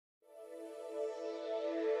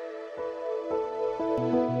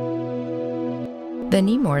The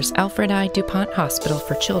Nemours Alfred I. DuPont Hospital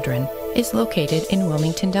for Children is located in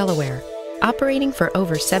Wilmington, Delaware. Operating for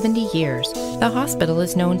over 70 years, the hospital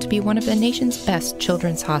is known to be one of the nation's best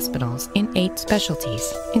children's hospitals in 8 specialties,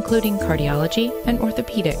 including cardiology and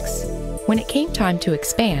orthopedics. When it came time to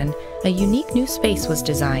expand, a unique new space was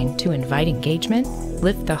designed to invite engagement,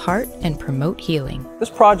 lift the heart, and promote healing. This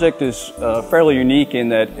project is fairly unique in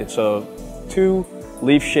that it's 2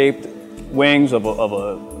 leaf-shaped wings of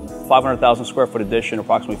a 500,000 square foot addition,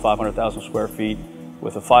 approximately 500,000 square feet,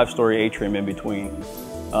 with a 5-story atrium in between.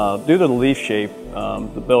 Due to the leaf shape,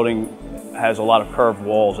 the building has a lot of curved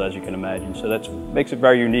walls, as you can imagine, so that makes it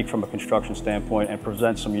very unique from a construction standpoint and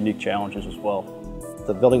presents some unique challenges as well.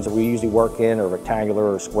 The buildings that we usually work in are rectangular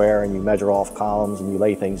or square, and you measure off columns and you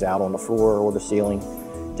lay things out on the floor or the ceiling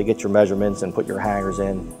to get your measurements and put your hangers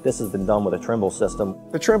in. This has been done with a Trimble system.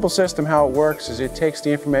 The Trimble system, how it works is it takes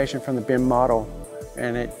the information from the BIM model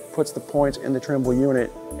and it puts the points in the Trimble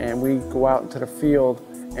unit, and we go out into the field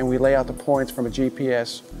and we lay out the points from a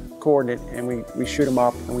GPS coordinate, and we shoot them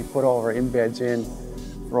up and we put all of our embeds in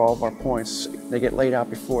for all of our points. They get laid out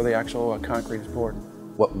before the actual concrete is poured.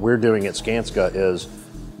 What we're doing at Skanska is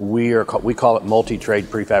we call it multi-trade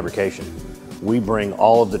prefabrication. We bring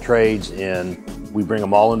all of the trades in, we bring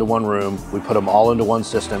them all into one room, we put them all into one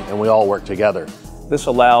system, and we all work together. This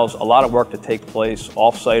allows a lot of work to take place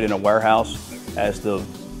off-site in a warehouse as the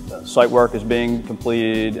site work is being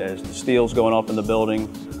completed, as the steel's going up in the building.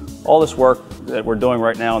 All this work that we're doing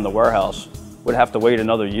right now in the warehouse would have to wait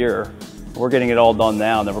another year. We're getting it all done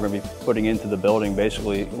now, and then we're going to be putting into the building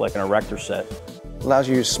basically like an erector set. It allows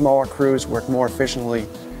you to use smaller crews, work more efficiently,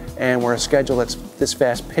 and where a schedule that's this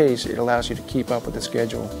fast paced, it allows you to keep up with the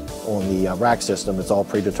schedule. On the rack system, it's all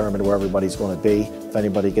predetermined where everybody's going to be. If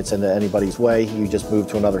anybody gets into anybody's way, you just move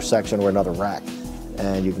to another section or another rack,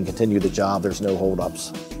 and you can continue the job. There's no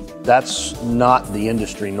holdups. That's not the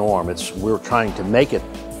industry norm. We're trying to make it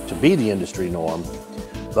to be the industry norm,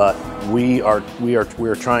 but we are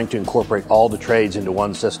trying to incorporate all the trades into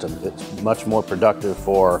one system. It's much more productive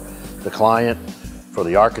for the client, for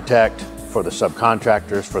the architect, for the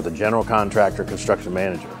subcontractors, for the general contractor, construction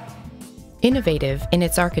manager. Innovative in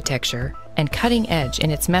its architecture and cutting edge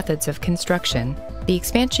in its methods of construction, the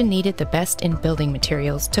expansion needed the best in building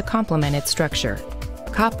materials to complement its structure.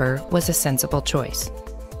 Copper was a sensible choice.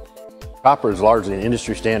 Copper is largely an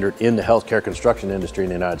industry standard in the healthcare construction industry in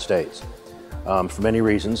the United States. For many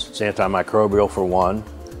reasons. It's antimicrobial for one,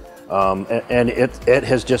 and it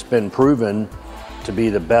has just been proven to be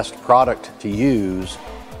the best product to use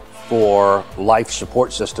for life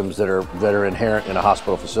support systems that are inherent in a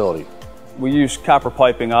hospital facility. We use copper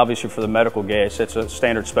piping obviously for the medical gas. It's a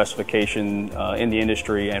standard specification in the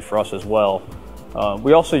industry and for us as well.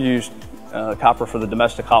 We also use copper for the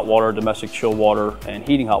domestic hot water, domestic chill water, and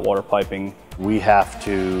heating hot water piping. We have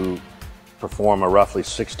to perform a roughly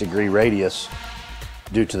 6-degree radius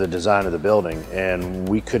due to the design of the building, and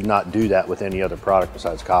we could not do that with any other product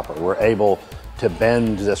besides copper. We're able to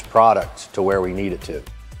bend this product to where we need it to.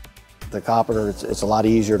 The copper, it's a lot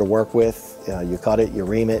easier to work with. You cut it, you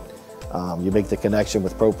ream it, you make the connection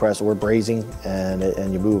with ProPress or brazing,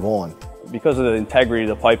 and you move on. Because of the integrity of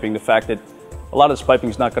the piping, the fact that a lot of this piping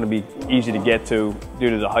is not going to be easy to get to due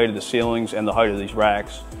to the height of the ceilings and the height of these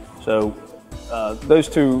racks. So those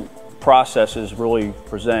two processes really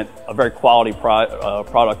present a very quality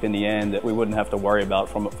product in the end that we wouldn't have to worry about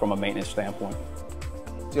from a maintenance standpoint.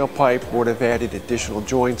 Steel pipe would have added additional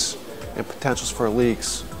joints and potentials for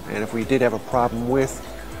leaks. And if we did have a problem with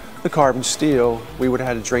the carbon steel, we would have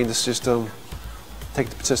had to drain the system, take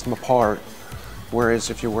the system apart. Whereas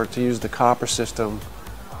if you were to use the copper system,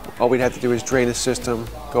 all we'd have to do is drain the system,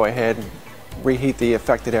 go ahead and reheat the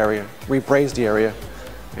affected area, rebraze the area,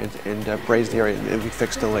 and braze the area, and we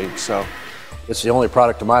fix the leak. So it's the only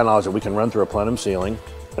product to my knowledge that we can run through a plenum ceiling.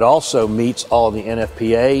 It also meets all the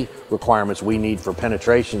NFPA requirements we need for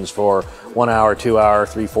penetrations for 1 hour, 2 hour,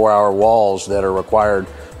 3, 4 hour walls that are required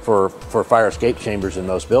for fire escape chambers in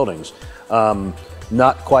most buildings.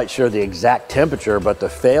 Not quite sure the exact temperature, but the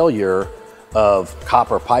failure of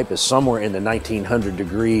copper pipe is somewhere in the 1900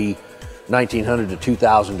 to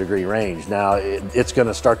 2000 degree range. Now it's going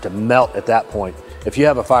to start to melt at that point. If you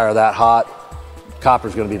have a fire that hot, copper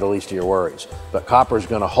is going to be the least of your worries. But copper is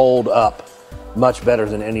going to hold up much better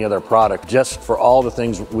than any other product, just for all the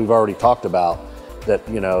things we've already talked about. That,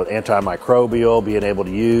 you know, antimicrobial, being able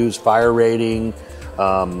to use, fire rating,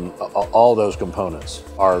 all those components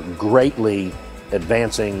are greatly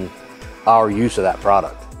advancing our use of that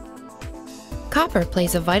product. Copper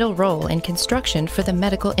plays a vital role in construction for the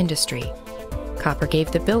medical industry. Copper gave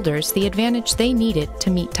the builders the advantage they needed to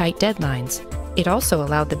meet tight deadlines, It also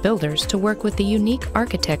allowed the builders to work with the unique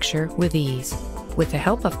architecture with ease. With the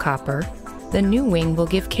help of copper, the new wing will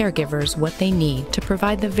give caregivers what they need to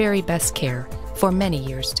provide the very best care for many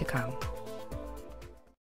years to come.